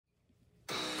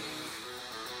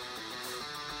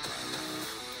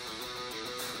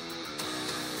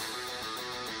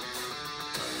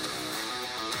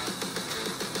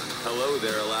Hello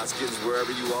there, Alaskans,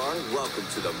 wherever you are. Welcome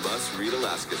to the Must Read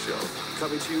Alaska Show.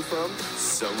 Coming to you from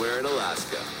somewhere in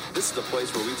Alaska. This is the place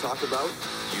where we talk about,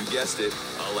 you guessed it,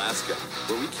 Alaska.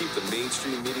 Where we keep the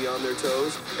mainstream media on their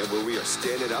toes and where we are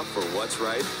standing up for what's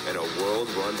right in a world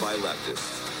run by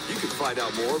leftists. You can find out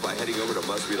more by heading over to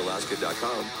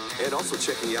mustreadalaska.com and also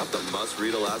checking out the Must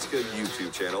Read Alaska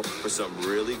YouTube channel for some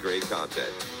really great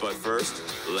content. But first,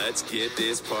 let's get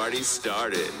this party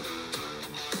started.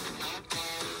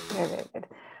 Very good.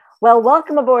 Well,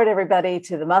 welcome aboard, everybody,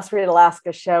 to the Must Read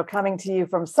Alaska show, coming to you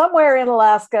from somewhere in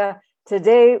Alaska.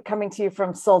 Today, coming to you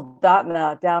from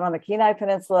Soldotna, down on the Kenai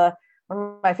Peninsula, one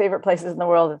of my favorite places in the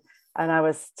world. And I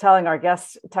was telling our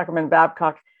guest, Tuckerman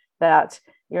Babcock, that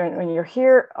when you're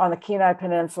here on the Kenai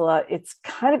Peninsula, it's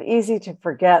kind of easy to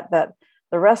forget that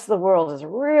the rest of the world is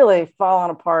really falling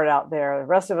apart out there. The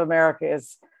rest of America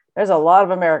there's a lot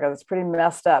of America that's pretty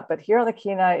messed up. But here on the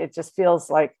Kenai, it just feels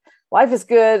like life is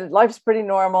good. Life's pretty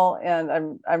normal.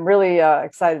 And I'm really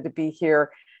excited to be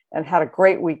here and had a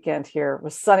great weekend here. It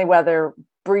was sunny weather,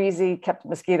 breezy, kept the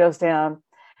mosquitoes down.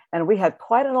 And we had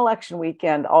quite an election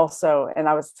weekend also. And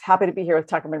I was happy to be here with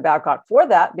Tuckerman Babcock for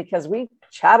that, because we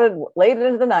chatted late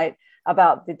into the night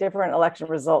about the different election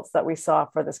results that we saw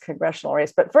for this congressional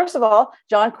race. But first of all,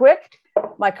 John Quick,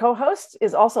 my co-host,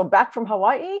 is also back from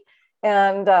Hawaii.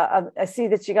 And I see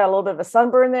that you got a little bit of a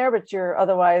sunburn there, but you're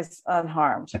otherwise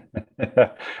unharmed.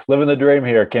 Living the dream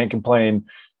here. Can't complain.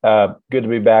 Good to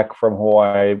be back from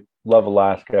Hawaii. Love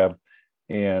Alaska.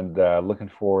 And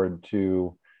looking forward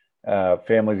to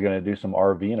family's going to do some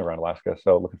RVing around Alaska.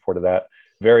 So looking forward to that.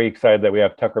 Very excited that we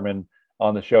have Tuckerman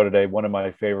on the show today. One of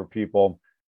my favorite people,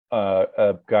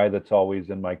 a guy that's always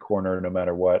in my corner no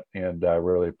matter what. And I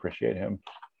really appreciate him.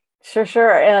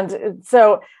 Sure. And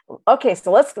so, okay,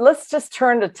 so let's just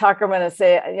turn to Tuckerman and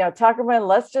say, Tuckerman,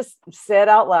 let's just say it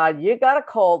out loud. You got a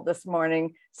cold this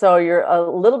morning, so you're a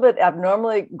little bit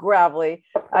abnormally gravelly.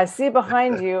 I see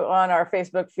behind you on our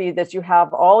Facebook feed that you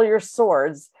have all your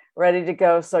swords ready to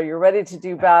go. So you're ready to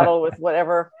do battle with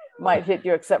whatever might hit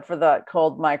you, except for the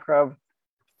cold microbe.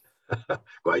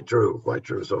 Quite true.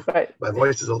 So right. My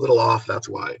voice is a little off. That's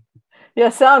why. Yeah,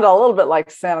 sound a little bit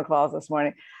like Santa Claus this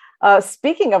morning.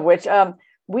 Speaking of which,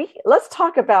 let's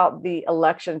talk about the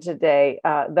election today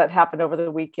that happened over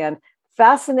the weekend.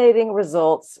 Fascinating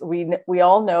results. We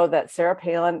all know that Sarah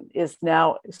Palin is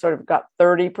now sort of got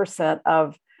 30%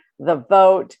 of the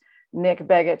vote. Nick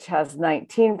Begich has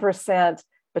 19%.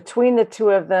 Between the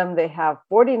two of them, they have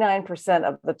 49%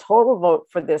 of the total vote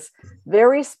for this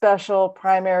very special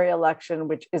primary election,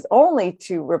 which is only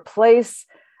to replace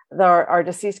our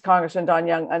deceased Congressman Don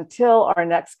Young until our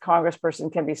next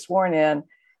congressperson can be sworn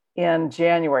in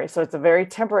January. So it's a very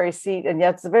temporary seat, and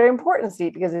yet it's a very important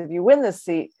seat, because if you win this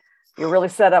seat, you're really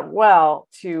set up well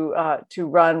to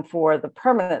run for the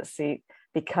permanent seat,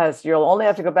 because you'll only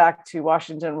have to go back to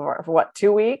Washington for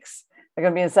 2 weeks. They're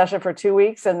going to be in session for 2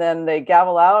 weeks, and then they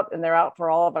gavel out, and they're out for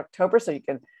all of October. So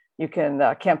you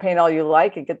can campaign all you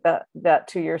like and get that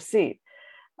 2-year seat.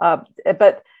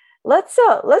 But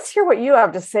let's hear what you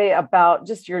have to say about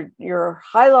just your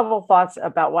high level thoughts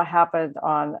about what happened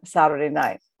on Saturday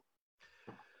night.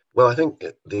 Well, I think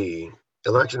the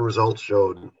election results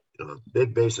showed a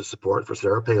big base of support for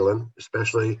Sarah Palin,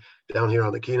 especially down here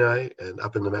on the Kenai and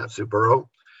up in the Mat-Su Borough.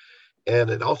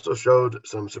 And it also showed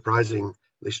some surprisingly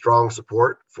strong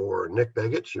support for Nick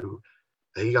Begich,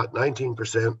 he got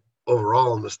 19%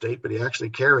 overall in the state, but he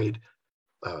actually carried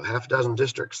half a dozen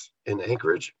districts in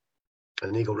Anchorage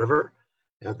and Eagle River,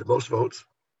 had the most votes.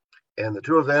 And the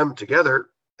two of them together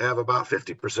have about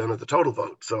 50% of the total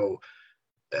vote. So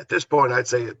at this point, I'd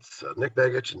say it's Nick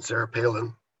Begich and Sarah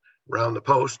Palin round the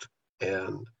post.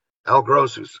 And Al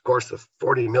Gross, who's, of course, the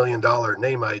 $40 million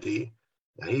name ID,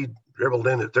 he dribbled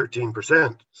in at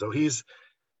 13%. So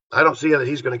I don't see that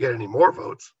he's going to get any more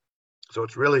votes. So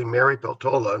it's really Mary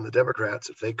Peltola and the Democrats,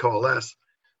 if they coalesce.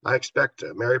 I expect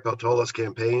Mary Peltola's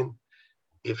campaign,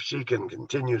 if she can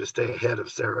continue to stay ahead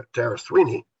of Tara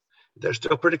Sweeney, they're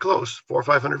still pretty close, 400 or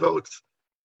 500 votes.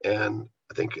 And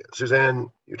I think, Suzanne,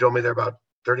 you told me there are about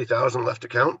 30,000 left to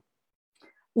count.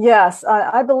 Yes,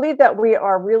 I believe that we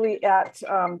are really at,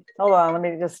 hold on, let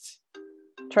me just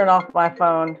turn off my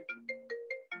phone.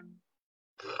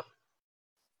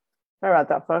 Sorry about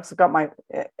that, folks. I've got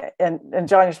and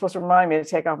John, you're supposed to remind me to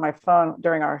take off my phone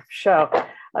during our show.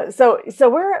 So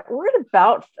we're at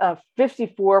about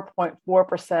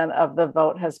 54.4% of the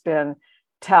vote has been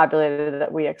tabulated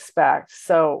that we expect.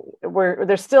 So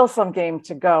there's still some game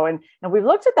to go. And we've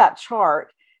looked at that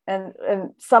chart, and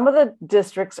some of the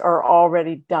districts are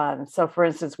already done. So for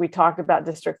instance, we talked about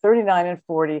District 39 and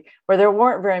 40, where there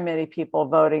weren't very many people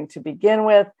voting to begin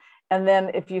with. And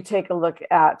then if you take a look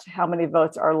at how many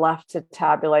votes are left to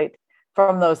tabulate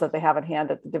from those that they have in hand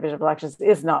at the Division of Elections,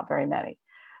 is not very many.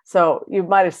 So you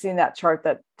might have seen that chart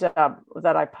that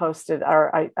I posted,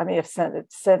 or I may have sent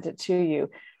it to you.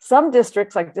 Some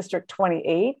districts, like District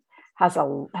 28, have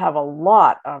a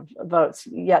lot of votes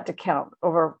yet to count,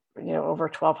 over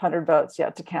 1,200 votes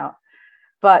yet to count.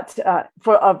 But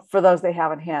for those they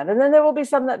have in hand, and then there will be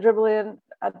some that dribble in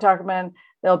at Tuckerman.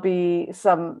 There'll be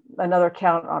another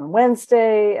count on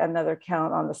Wednesday, another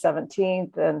count on the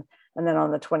 17th, and then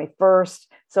on the 21st.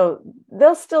 So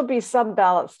there'll still be some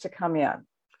ballots to come in.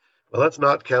 Well, let's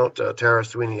not count Tara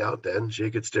Sweeney out then.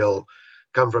 She could still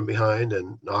come from behind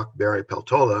and knock Mary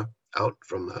Peltola out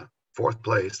from the fourth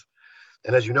place.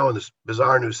 And as you know, in this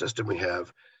bizarre new system we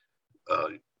have,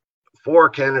 4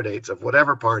 candidates of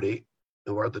whatever party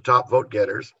who are the top vote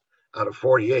getters out of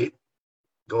 48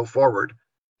 go forward.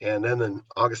 And then on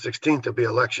August 16th, there'll be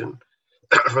election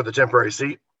for the temporary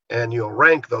seat. And you'll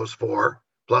rank those 4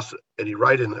 plus any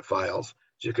write-in files.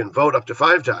 So you can vote up to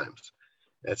 5 times.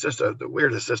 It's just the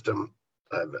weirdest system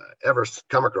I've ever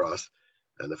come across.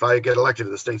 And if I get elected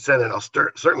to the state Senate, I'll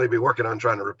certainly be working on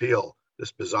trying to repeal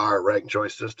this bizarre ranked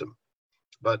choice system.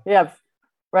 But yeah,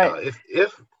 right.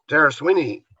 If Tara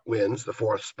Sweeney wins the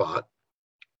 4th spot,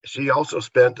 she also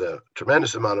spent a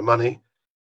tremendous amount of money,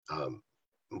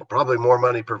 probably more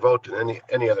money per vote than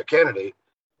any other candidate.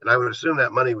 And I would assume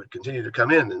that money would continue to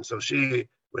come in. And so she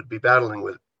would be battling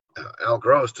with Al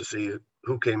Gross to see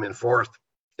who came in 4th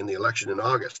in the election in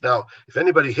August. Now, if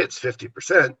anybody hits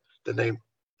 50%, then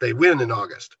they win in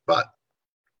August. But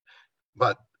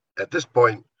at this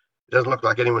point, it doesn't look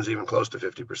like anyone's even close to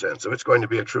 50%. So it's going to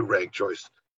be a true ranked choice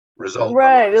result.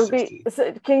 Right. It'll be.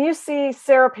 So can you see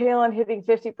Sarah Palin hitting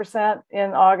 50%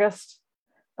 in August?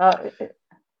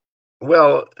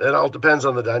 Well, it all depends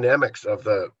on the dynamics of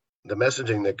the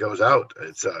messaging that goes out.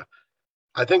 It's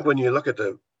I think when you look at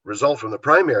the result from the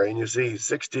primary and you see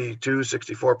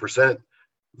 64%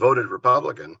 voted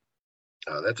Republican,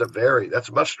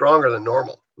 that's much stronger than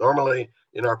normal. Normally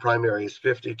in our primaries,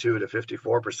 52 to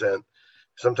 54%,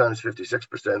 sometimes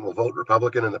 56% will vote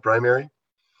Republican in the primary.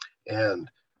 And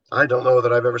I don't know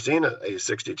that I've ever seen a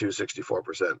 62,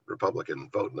 64% Republican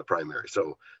vote in the primary.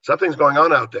 So something's going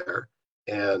on out there.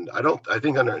 And I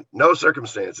think under no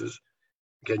circumstances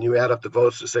can you add up the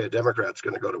votes to say a Democrat's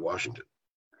going to go to Washington.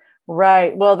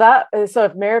 Right. Well, so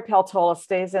if Mary Peltola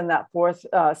stays in that 4th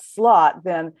slot,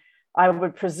 then I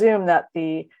would presume that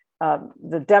the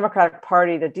Democratic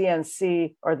Party, the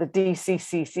DNC, or the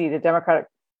DCCC, the Democratic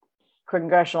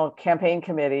Congressional Campaign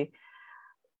Committee,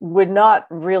 would not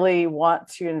really want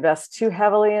to invest too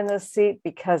heavily in this seat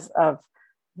because of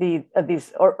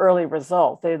these early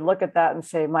results. They'd look at that and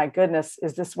say, my goodness,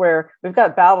 is this where we've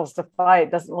got battles to fight?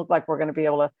 It doesn't look like we're going to be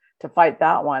able to fight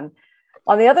that one.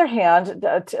 On the other hand,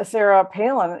 Sarah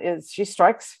Palin she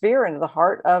strikes fear into the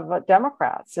heart of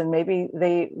Democrats, and maybe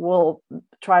they will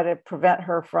try to prevent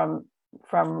her from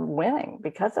winning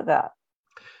because of that.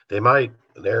 They might.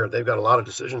 They've got a lot of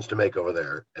decisions to make over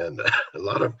there, and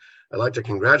I'd like to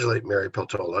congratulate Mary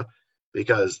Peltola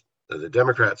because the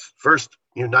Democrats first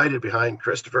united behind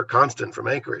Christopher Constant from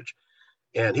Anchorage,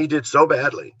 and he did so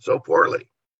badly, so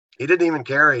poorly. He didn't even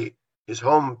carry his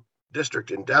home district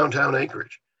in downtown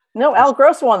Anchorage. No, Al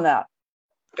Gross won that.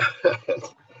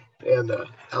 And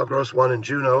Al Gross won in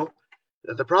Juneau.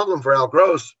 The problem for Al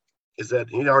Gross is that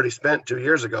he'd already spent 2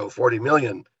 years ago $40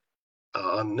 million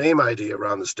on name ID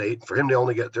around the state. For him to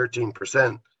only get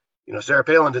 13%, Sarah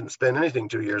Palin didn't spend anything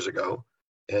 2 years ago,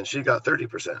 and she got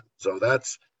 30%. So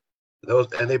that's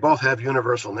those, and they both have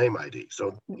universal name ID.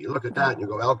 So you look at that and you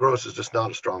go, Al Gross is just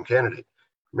not a strong candidate.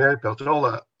 Mary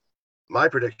Peltola, my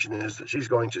prediction is that she's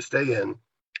going to stay in,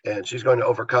 and she's going to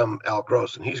overcome Al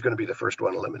Gross, and he's going to be the first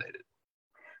one eliminated.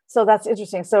 So that's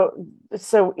interesting. So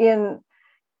in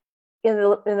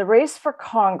the race for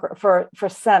Congress for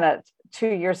Senate 2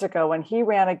 years ago, when he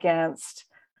ran against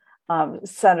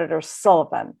Senator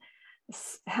Sullivan,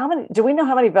 do we know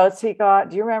how many votes he got?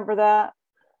 Do you remember that?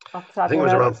 I think it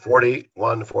was around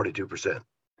 41 to 42%.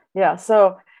 Yeah.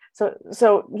 So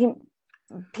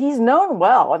he's known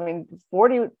well. I mean,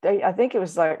 I think it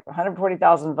was like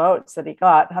 140,000 votes that he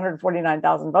got,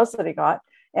 149,000 votes that he got.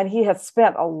 And he had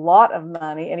spent a lot of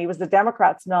money, and he was the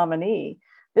Democrats' nominee.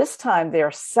 This time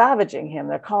they're savaging him.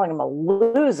 They're calling him a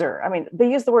loser. I mean, they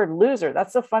use the word loser.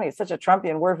 That's so funny. It's such a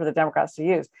Trumpian word for the Democrats to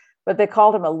use. But they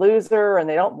called him a loser, and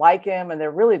they don't like him, and they're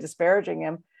really disparaging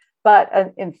him.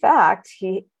 But in fact,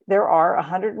 there are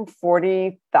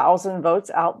 140,000 votes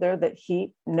out there that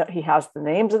he has the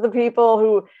names of the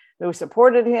people who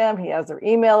supported him. He has their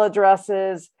email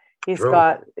addresses. He's True.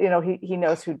 got, he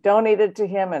knows who donated to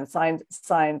him and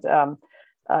signed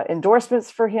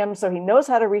endorsements for him. So he knows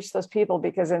how to reach those people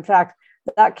because, in fact,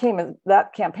 that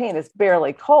campaign is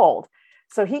barely cold.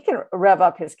 So he can rev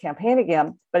up his campaign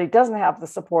again, but he doesn't have the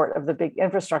support of the big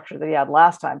infrastructure that he had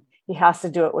last time. He has to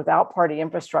do it without party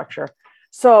infrastructure.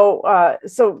 But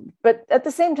at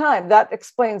the same time, that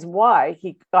explains why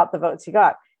he got the votes he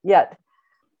got. Yet,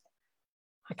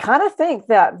 I kind of think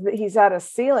that he's at a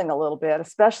ceiling a little bit,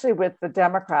 especially with the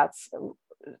Democrats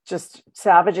just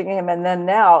savaging him. And then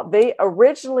now they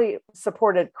originally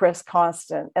supported Chris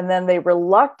Constant, and then they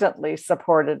reluctantly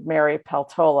supported Mary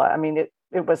Peltola. I mean,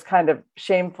 it was kind of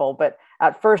shameful, but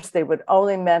at first they would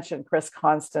only mention Chris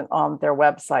Constant on their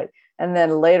website. And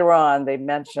then later on, they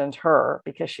mentioned her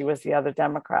because she was the other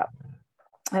Democrat.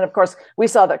 And of course, we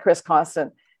saw that Chris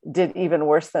Constant did even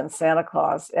worse than Santa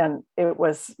Claus. And it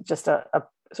was just a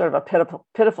sort of a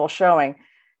pitiful showing.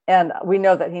 And we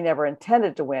know that he never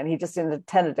intended to win. He just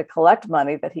intended to collect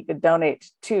money that he could donate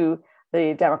to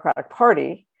the Democratic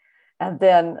Party. And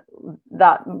then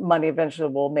that money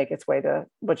eventually will make its way to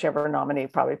whichever nominee,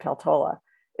 probably Peltola,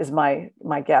 is my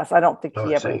guess. I don't think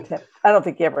he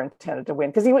ever intended to win,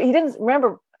 because he didn't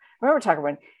remember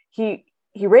Tuckerman. He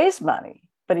raised money,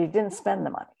 but he didn't spend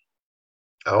the money.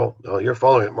 Oh, no, you're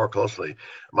following it more closely.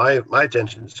 My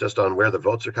attention is just on where the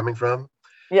votes are coming from.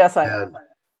 Yes, I know.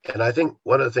 And I think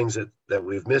one of the things that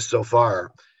we've missed so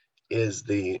far is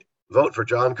the vote for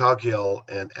John Coghill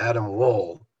and Adam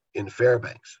Wool in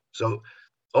Fairbanks. So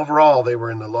overall, they were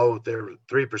in the low, they're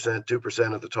 3%,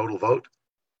 2% of the total vote,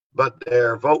 but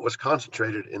their vote was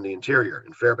concentrated in the interior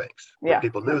in Fairbanks, where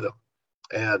people knew them.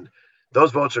 And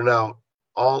those votes are now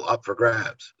all up for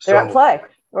grabs. They're at play,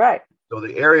 right. So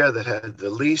the area that had the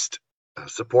least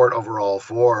support overall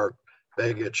for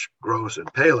Begich, Gross,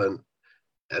 and Palin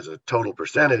as a total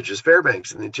percentage is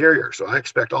Fairbanks in the interior. So I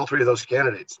expect all three of those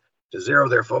candidates to zero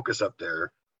their focus up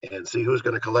there and see who's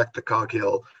going to collect the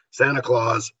Coghill, Santa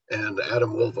Claus, and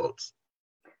Adam Wool votes.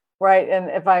 Right, and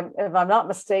if I'm not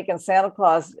mistaken, Santa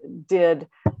Claus did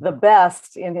the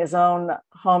best in his own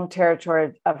home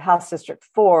territory of House District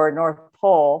 4, North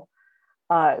Pole,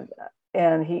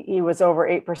 and he was over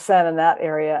 8% in that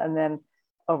area, and then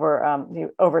over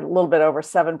a little bit over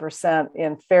 7%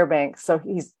 in Fairbanks. So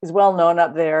he's well known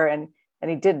up there, and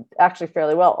he did actually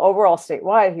fairly well overall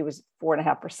statewide. He was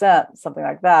 4.5%, something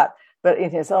like that. But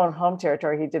in his own home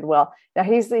territory, he did well. Now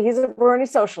he's a Bernie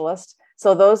socialist,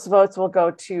 so those votes will go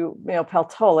to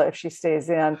Peltola if she stays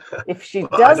in. If she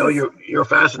doesn't, I know you're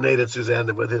fascinated,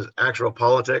 Suzanne, with his actual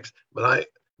politics, but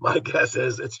my guess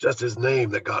is it's just his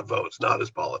name that got votes, not his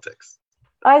politics.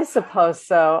 I suppose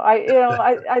so.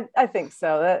 I think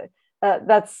so.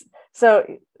 That's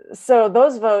so. So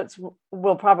those votes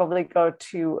will probably go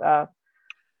to.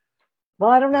 Well,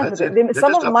 I don't know.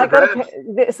 Some of them might go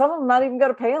to. Some of them might even go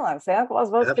to Palin. Santa Claus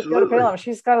votes could go to Palin.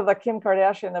 She's kind of the Kim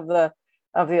Kardashian of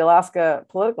the Alaska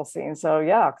political scene. So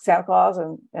yeah, Santa Claus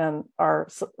and our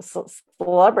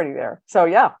celebrity there. So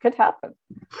yeah, could happen.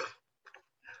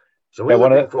 So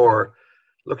we're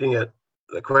looking at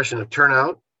the question of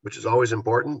turnout, which is always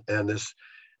important, and this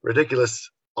ridiculous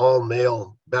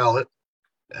all-mail ballot,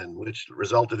 and which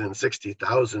resulted in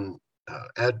 60,000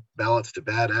 ballots to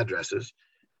bad addresses.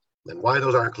 And why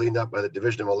those aren't cleaned up by the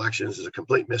Division of Elections is a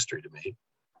complete mystery to me.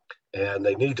 And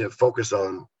they need to focus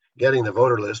on getting the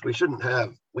voter list. We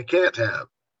can't have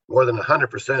more than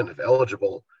 100% of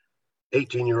eligible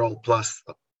 18-year-old plus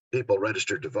people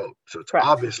registered to vote. So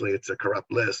obviously it's a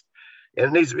corrupt list, and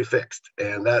it needs to be fixed.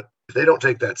 And that if they don't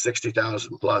take that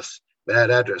 60,000 plus bad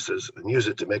addresses and use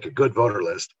it to make a good voter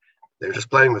list, they're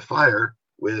just playing with fire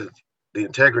with the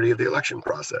integrity of the election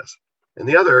process. And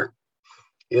the other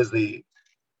is the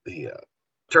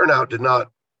turnout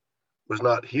was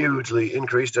not hugely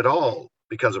increased at all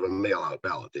because of a mail-out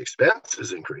ballot. The expense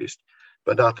is increased,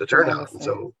 but not the turnout. And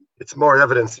so it's more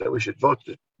evidence that we should vote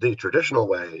the traditional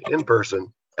way, in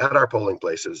person, at our polling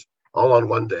places, all on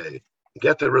one day,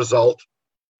 get the result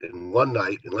in one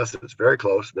night, unless it's very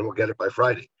close, then we'll get it by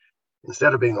Friday.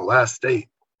 Instead of being the last state,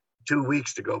 2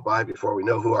 weeks to go by before we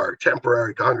know who our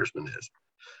temporary congressman is.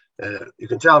 You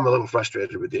can tell I'm a little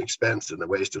frustrated with the expense and the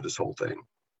waste of this whole thing.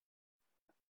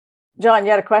 John,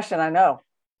 you had a question, I know.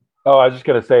 Oh, I was just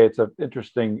going to say it's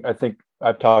interesting. I think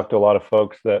I've talked to a lot of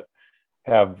folks that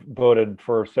have voted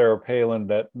for Sarah Palin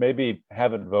that maybe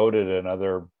haven't voted in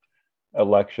other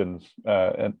elections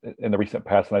in the recent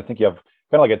past. And I think you have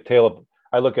kind of like a tale of,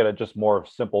 I look at it just more of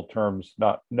simple terms,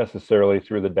 not necessarily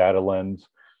through the data lens.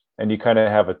 And you kind of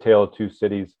have a tale of two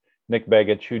cities. Nick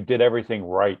Begich, who did everything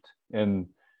right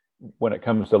when it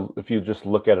comes to, if you just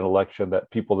look at an election that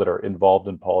people that are involved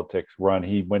in politics run,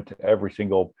 he went to every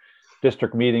single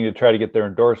district meeting to try to get their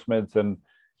endorsements, and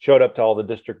showed up to all the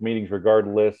district meetings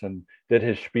regardless, and did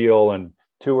his spiel and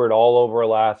toured all over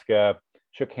Alaska,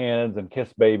 shook hands and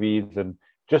kissed babies, and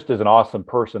just is an awesome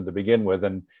person to begin with,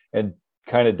 and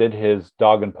kind of did his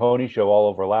dog and pony show all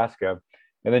over Alaska.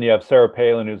 And then you have Sarah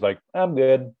Palin, who's like, I'm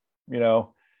good,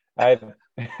 I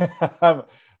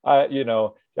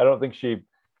don't think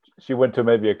she went to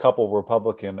maybe a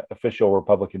couple official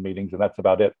Republican meetings, and that's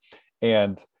about it.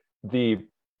 And the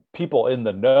people in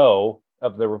the know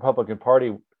of the Republican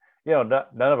Party, none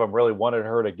of them really wanted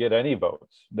her to get any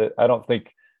votes. I don't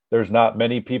think there's not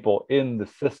many people in the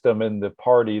system, in the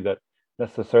party, that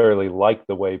necessarily like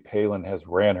the way Palin has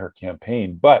ran her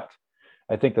campaign. But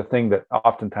I think the thing that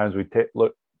oftentimes we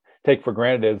take for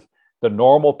granted is the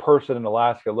normal person in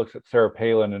Alaska looks at Sarah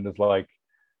Palin and is like,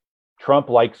 Trump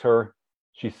likes her.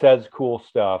 She says cool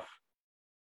stuff,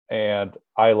 and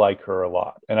I like her a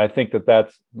lot. And I think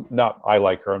that's not I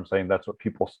like her. I'm saying that's what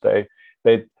people say.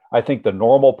 I think the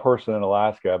normal person in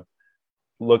Alaska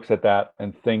looks at that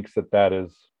and thinks that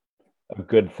is a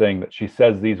good thing, that she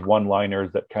says these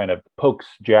one-liners that kind of pokes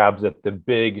jabs at the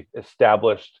big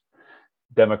established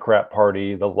Democrat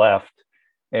Party, the left,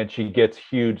 and she gets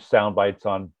huge sound bites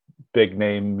on big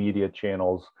name media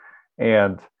channels.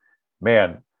 And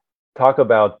man, talk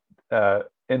about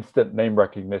instant name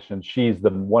recognition. She's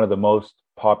one of the most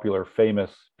popular,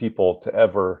 famous people to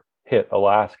ever hit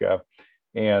Alaska.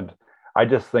 And I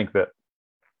just think that,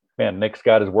 man, Nick's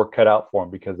got his work cut out for him,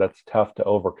 because that's tough to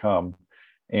overcome.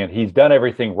 And he's done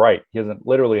everything right. He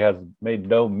has made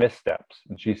no missteps,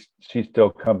 and she still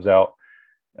comes out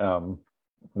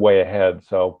way ahead.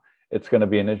 So it's going to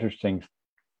be an interesting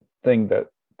thing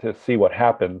to see what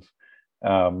happens.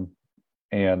 I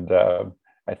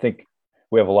think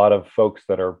we have a lot of folks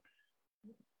that are,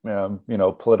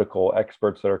 political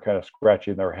experts that are kind of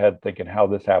scratching their head thinking how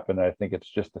this happened. And I think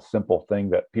it's just a simple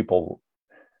thing that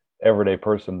everyday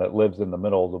person that lives in the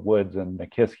middle of the woods in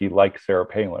Nikiski likes Sarah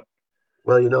Palin.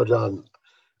 Well, John,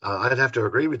 I'd have to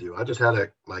agree with you. I just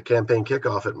had my campaign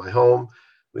kickoff at my home.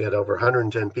 We had over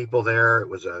 110 people there.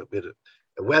 We had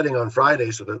a wedding on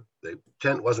Friday, so the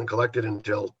tent wasn't collected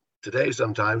until today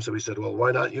sometime. So we said, well,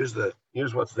 why not use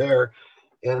what's there?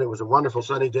 And it was a wonderful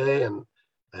sunny day, and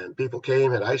people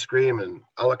came, had ice cream and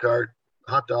a la carte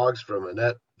hot dogs from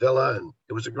Annette Villa, and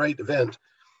it was a great event.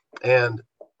 And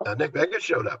Nick Begich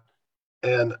showed up.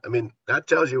 And I mean, that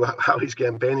tells you how he's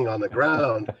campaigning on the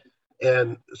ground.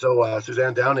 And so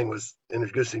Suzanne Downing was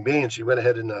introducing me, and she went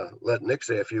ahead and let Nick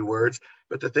say a few words.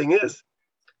 But the thing is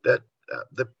that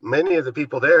many of the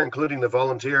people there, including the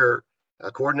volunteer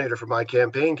coordinator for my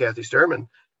campaign, Kathy Sturman,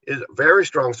 is very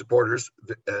strong supporters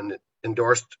and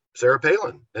endorsed Sarah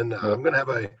Palin. And I'm going to have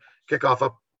a kickoff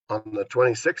up on the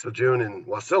 26th of June in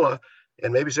Wasilla,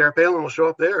 and maybe Sarah Palin will show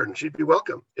up there, and she'd be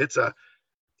welcome. It's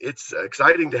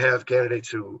exciting to have candidates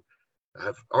who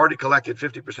have already collected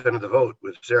 50% of the vote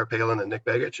with Sarah Palin and Nick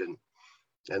Begich, and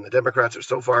the Democrats are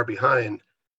so far behind.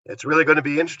 It's really going to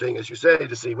be interesting, as you say,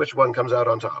 to see which one comes out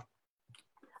on top.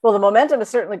 Well, the momentum is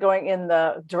certainly going in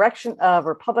the direction of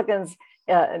Republicans.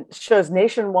 It shows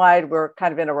nationwide we're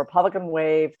kind of in a Republican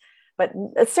wave. But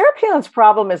Sarah Palin's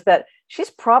problem is that she's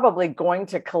probably going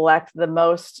to collect the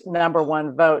most number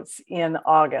one votes in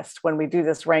August when we do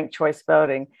this ranked choice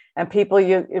voting. And people,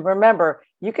 you remember,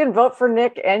 you can vote for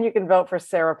Nick and you can vote for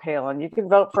Sarah Palin. You can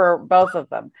vote for both of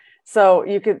them. So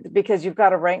because you've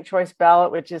got a ranked choice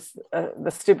ballot, which is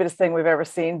the stupidest thing we've ever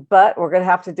seen, but we're going to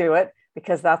have to do it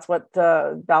because that's what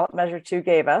ballot measure 2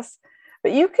 gave us.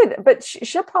 But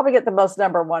she'll probably get the most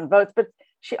number one votes, but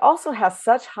she also has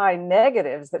such high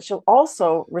negatives that she'll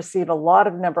also receive a lot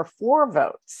of number 4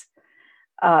 votes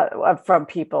from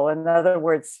people. In other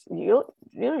words,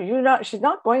 she's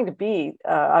not going to be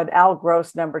an Al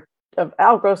Gross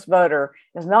voter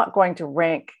is not going to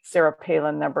rank Sarah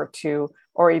Palin number 2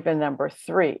 or even number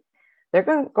 3.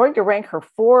 They're going to rank her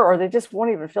 4, or they just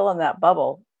won't even fill in that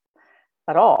bubble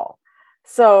at all.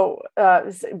 So,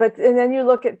 and then you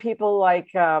look at people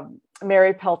like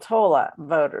Mary Peltola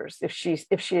voters, if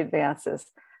she advances.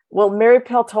 Will Mary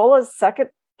Peltola's second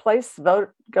place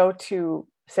vote go to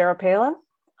Sarah Palin?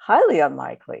 Highly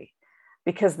unlikely,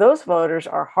 because those voters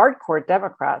are hardcore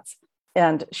Democrats,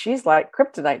 and she's like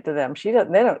kryptonite to them.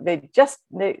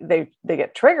 They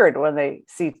get triggered when they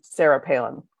see Sarah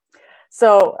Palin.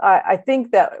 So I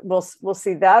think that we'll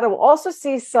see that. We'll also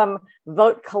see some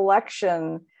vote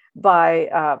collection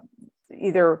by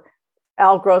either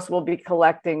Al Gross will be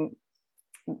collecting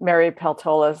Mary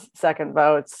Peltola's second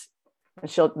votes,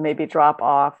 and she'll maybe drop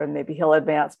off, and maybe he'll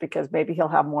advance because maybe he'll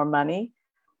have more money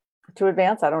to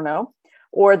advance. I don't know.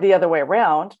 Or the other way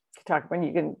around. Tuckerman,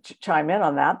 you can chime in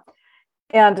on that.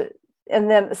 And And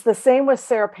then it's the same with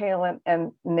Sarah Palin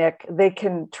and Nick. They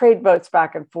can trade votes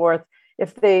back and forth.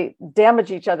 If they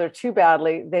damage each other too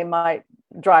badly, they might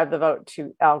drive the vote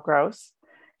to Al Gross.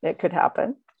 It could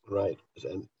happen. Right.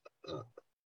 And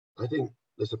I think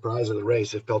the surprise of the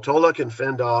race, if Peltola can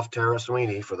fend off Tara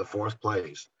Sweeney for the fourth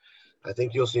place, I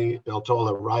think you'll see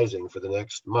Peltola rising for the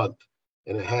next month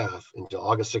and a half until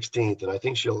August 16th. And I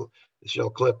think she'll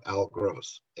clip Al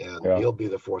Gross, and he'll be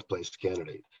the fourth place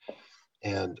candidate.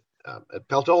 And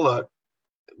Peltola,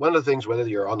 one of the things, whether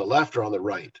you're on the left or on the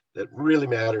right, that really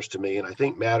matters to me, and I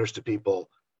think matters to people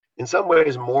in some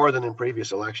ways more than in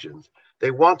previous elections,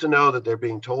 they want to know that they're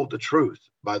being told the truth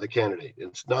by the candidate.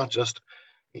 It's not just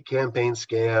a campaign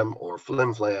scam or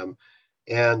flim-flam.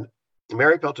 And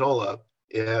Mary Peltola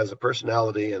has a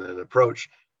personality and an approach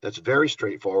that's very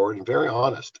straightforward and very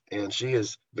honest. And she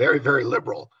is very, very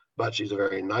liberal, but she's a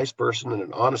very nice person and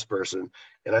an honest person.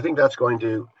 And I think that's going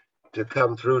to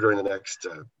come through during the next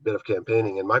bit of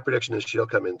campaigning. And my prediction is she'll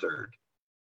come in third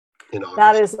in August.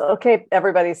 That is okay,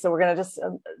 everybody. So we're going to just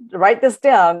write this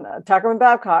down. Tuckerman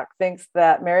Babcock thinks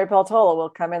that Mary Peltola will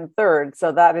come in third.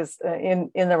 So that is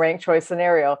in the ranked choice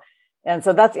scenario. And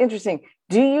so that's interesting.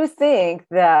 Do you think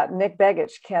that Nick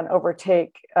Begich can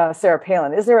overtake Sarah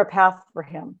Palin? Is there a path for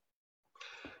him?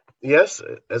 Yes,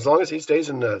 as long as he stays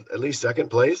in at least second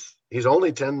place. He's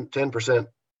only 10%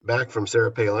 back from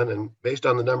Sarah Palin. And based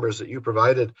on the numbers that you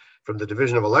provided from the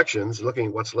Division of Elections, looking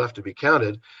at what's left to be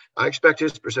counted, I expect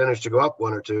his percentage to go up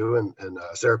 1 or 2 and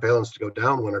Sarah Palin's to go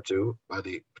down 1 or 2 by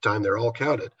the time they're all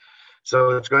counted.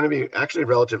 So it's going to be actually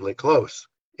relatively close.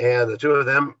 And the two of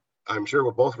them, I'm sure,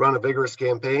 will both run a vigorous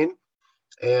campaign.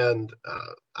 And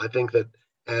I think that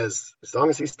as long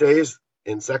as he stays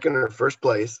in second or first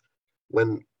place,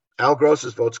 when Al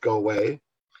Gross's votes go away,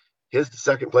 his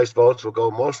second place votes will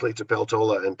go mostly to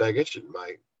Peltola and Begich, in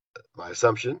my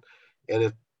assumption. And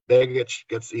if Begich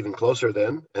gets even closer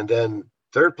then, and then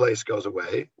third place goes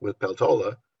away with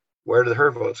Peltola, where do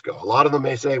her votes go? A lot of them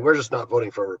may say, we're just not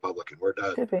voting for a Republican. We're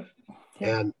done. Could be.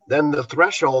 Yeah. And then the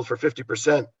threshold for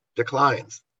 50%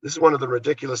 declines. This is one of the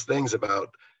ridiculous things about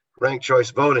ranked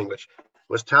choice voting, which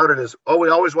was touted as, we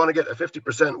always want to get a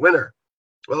 50% winner.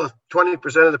 Well, if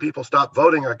 20% of the people stop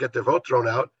voting or get their vote thrown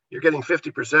out, you're getting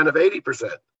 50% of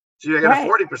 80%. So you get a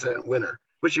 40% winner,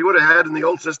 which you would have had in the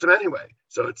old system anyway.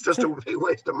 So it's just a big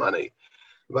waste of money.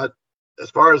 But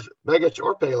as far as Begich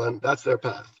or Palin, that's their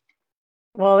path.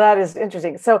 Well, that is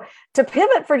interesting. So to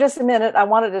pivot for just a minute, I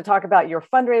wanted to talk about your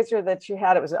fundraiser that you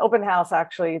had. It was an open house,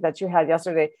 actually, that you had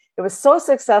yesterday. It was so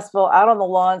successful out on the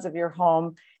lawns of your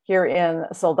home here in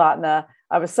Soldotna.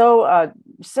 I was so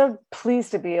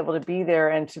pleased to be able to be there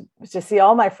and to see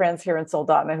all my friends here in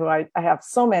Soldotna, who I have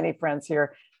so many friends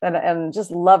here, and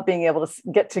just love being able to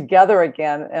get together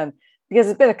again. And because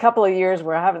it's been a couple of years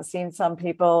where I haven't seen some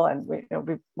people,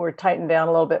 and we're tightened down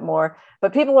a little bit more,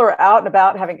 but people are out and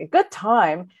about having a good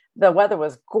time. The weather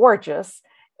was gorgeous,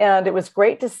 and it was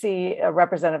great to see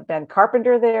Representative Ben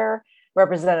Carpenter there,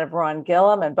 Representative Ron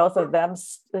Gillum, and both of them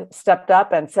stepped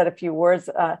up and said a few words.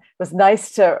 It was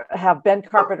nice to have Ben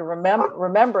Carpenter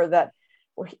remember that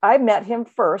I met him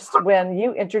first when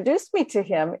you introduced me to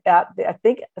him at, I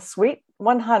think, Suite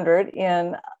 100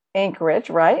 in Anchorage,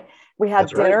 right? We had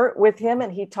dinner with him,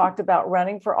 and he talked about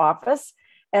running for office,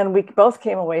 and we both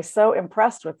came away so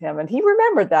impressed with him. And he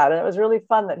remembered that, and it was really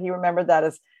fun that he remembered that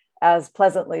as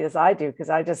pleasantly as I do, because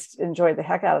I just enjoyed the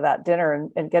heck out of that dinner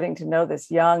and getting to know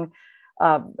this young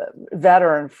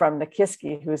veteran from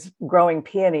Nikiski who's growing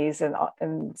peonies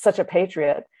and such a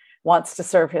patriot, wants to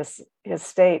serve his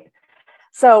state.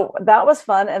 So that was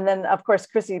fun. And then, of course,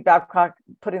 Chrissy Babcock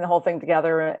putting the whole thing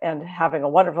together and having a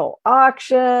wonderful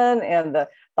auction. And the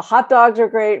hot dogs are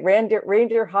great.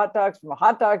 Reindeer hot dogs from a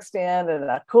hot dog stand and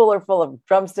a cooler full of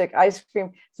drumstick ice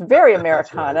cream. It's very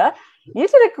Americana. Right. You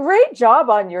did a great job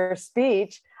on your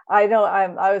speech. I know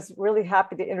I was really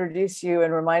happy to introduce you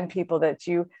and remind people that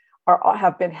you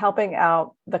have been helping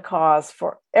out the cause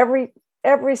for every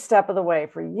step of the way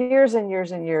for years and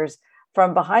years and years,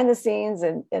 from behind the scenes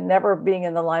and never being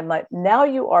in the limelight. Now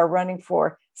you are running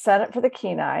for Senate for the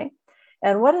Kenai.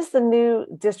 And what is the new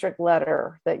district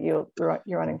letter that you're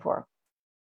running for?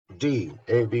 D,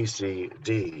 A, B, C,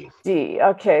 D. D.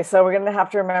 Okay, so we're going to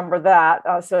have to remember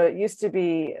that. So it used to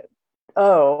be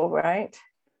O, right?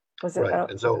 Was it right? O?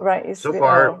 And so, right, so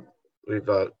far, we've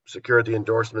secured the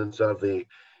endorsements of the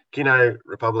Kenai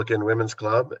Republican Women's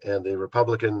Club and the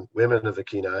Republican Women of the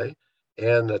Kenai,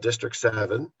 and District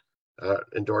 7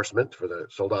 endorsement for the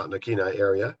Soldotna Kenai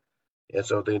area. And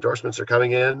so the endorsements are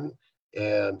coming in,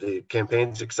 and the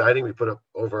campaign's exciting. We put up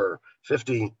over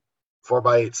 50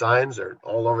 4x8 signs. They're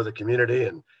all over the community,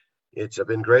 and it's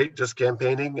been great just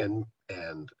campaigning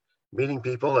and meeting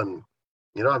people. And,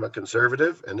 I'm a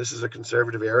conservative, and this is a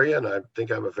conservative area, and I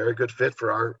think I'm a very good fit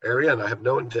for our area. And I have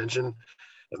no intention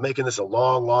of making this a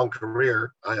long, long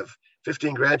career. I have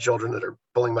 15 grandchildren that are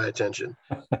pulling my attention,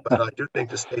 but I do think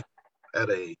the state at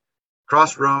a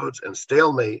crossroads and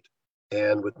stalemate.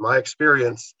 And with my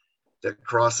experience that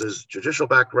crosses judicial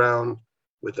background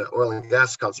with the Oil and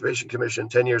Gas Conservation Commission,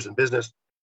 10 years in business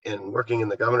and working in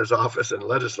the governor's office and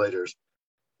legislators,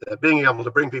 that being able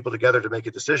to bring people together to make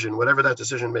a decision, whatever that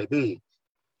decision may be,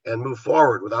 and move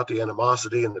forward without the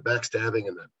animosity and the backstabbing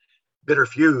and the bitter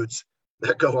feuds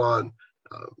that go on,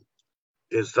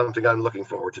 is something I'm looking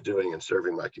forward to doing and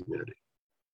serving my community.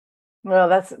 Well,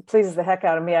 that pleases the heck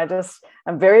out of me.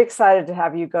 I'm very excited to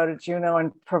have you go to Juneau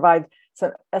and provide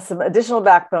some additional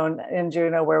backbone in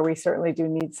Juneau, where we certainly do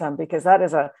need some, because that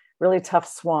is a really tough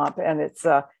swamp, and it's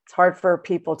hard for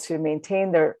people to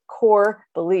maintain their core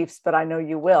beliefs. But I know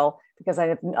you will, because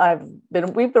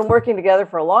we've been working together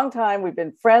for a long time. We've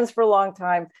been friends for a long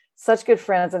time, such good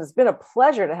friends, and it's been a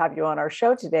pleasure to have you on our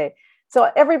show today. So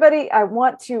everybody, I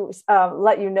want to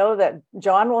let you know that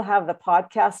John will have the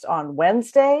podcast on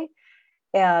Wednesday.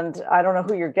 And I don't know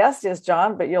who your guest is,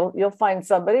 John, but you'll find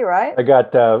somebody, right? I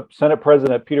got Senate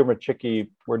President Peter Machicki.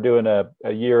 We're doing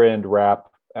a year-end wrap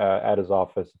at his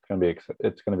office.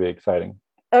 It's going to be exciting.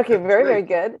 Okay, very, very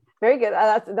good, very good.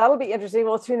 That'll be interesting.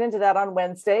 We'll tune into that on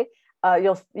Wednesday.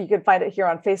 You can find it here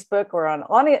on Facebook or on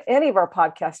any of our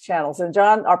podcast channels. And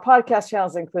John, our podcast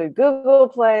channels include Google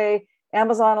Play,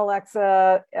 Amazon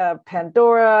Alexa,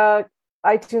 Pandora,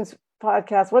 iTunes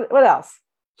podcast. What else?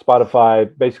 Spotify,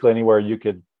 basically anywhere you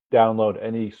could download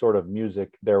any sort of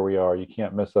music. There we are. You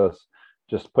can't miss us.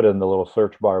 Just put in the little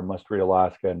search bar, Must Read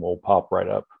Alaska, and we'll pop right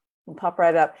up.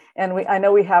 And I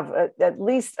know we have at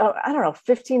least,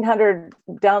 1,500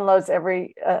 downloads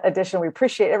every edition. We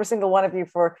appreciate every single one of you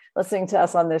for listening to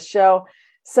us on this show.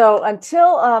 So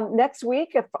until next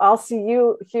week, I'll see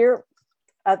you here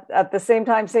at the same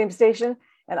time, same station.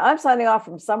 And I'm signing off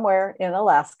from somewhere in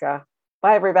Alaska.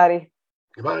 Bye, everybody.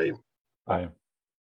 Goodbye. Bye.